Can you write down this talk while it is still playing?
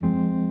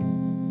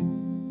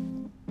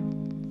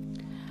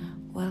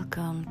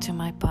welcome to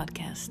my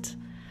podcast.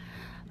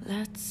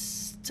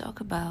 Let's talk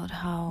about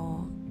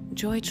how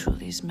joy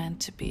truly is meant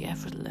to be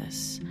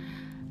effortless,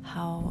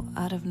 how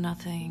out of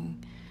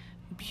nothing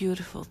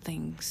beautiful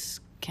things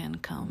can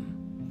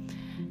come.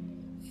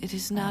 It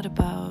is not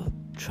about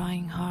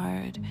trying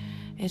hard,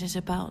 it is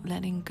about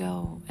letting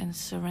go and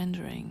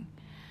surrendering.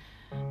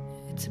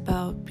 It's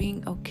about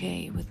being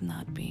okay with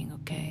not being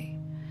okay.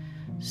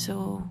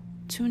 So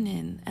tune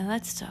in and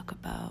let's talk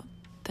about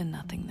the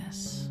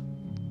nothingness.